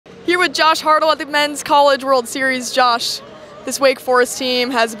with Josh Hartle at the Men's College World Series. Josh, this Wake Forest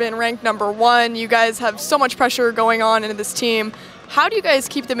team has been ranked #1. You guys have so much pressure going on into this team. How do you guys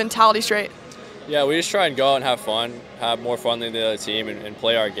keep the mentality straight? Yeah, we just try and go out and have fun, have more fun than the other team, and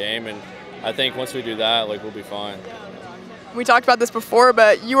play our game. And I think once we do that, we'll be fine. We talked about this before,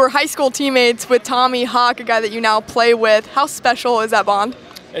 but you were high school teammates with Tommy Hawke, a guy that you now play with. How special is that bond?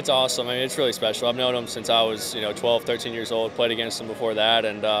 It's awesome. I mean, it's really special. I've known him since I was, 12, 13 years old. Played against him before that,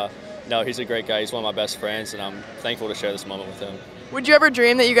 and no, he's a great guy. He's one of my best friends, and I'm thankful to share this moment with him. Would you ever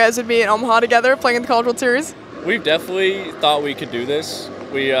dream that you guys would be in Omaha together, playing in the College World Series? We've definitely thought we could do this.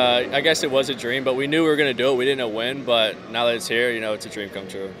 I guess it was a dream, but we knew we were going to do it. We didn't know when, but now that it's here, it's a dream come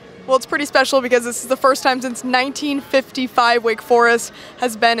true. Well, it's pretty special because this is the first time since 1955 Wake Forest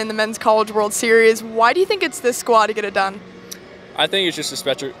has been in the Men's College World Series. Why do you think it's this squad to get it done? I think it's just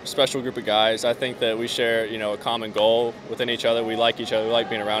a special group of guys. I think that we share, a common goal within each other. We like each other. We like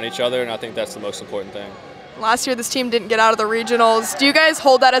being around each other, and I think that's the most important thing. Last year, this team didn't get out of the regionals. Do you guys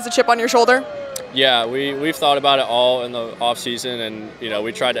hold that as a chip on your shoulder? Yeah, we've thought about it all in the off season, and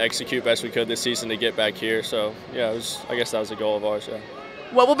we tried to execute best we could this season to get back here. So yeah, I guess that was a goal of ours. Yeah.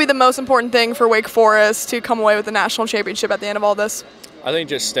 What will be the most important thing for Wake Forest to come away with the national championship at the end of all this? I think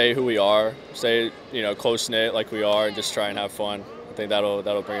just stay who we are, stay close knit like we are, and just try and have fun. I think that'll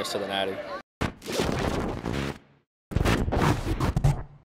bring us to the Natty.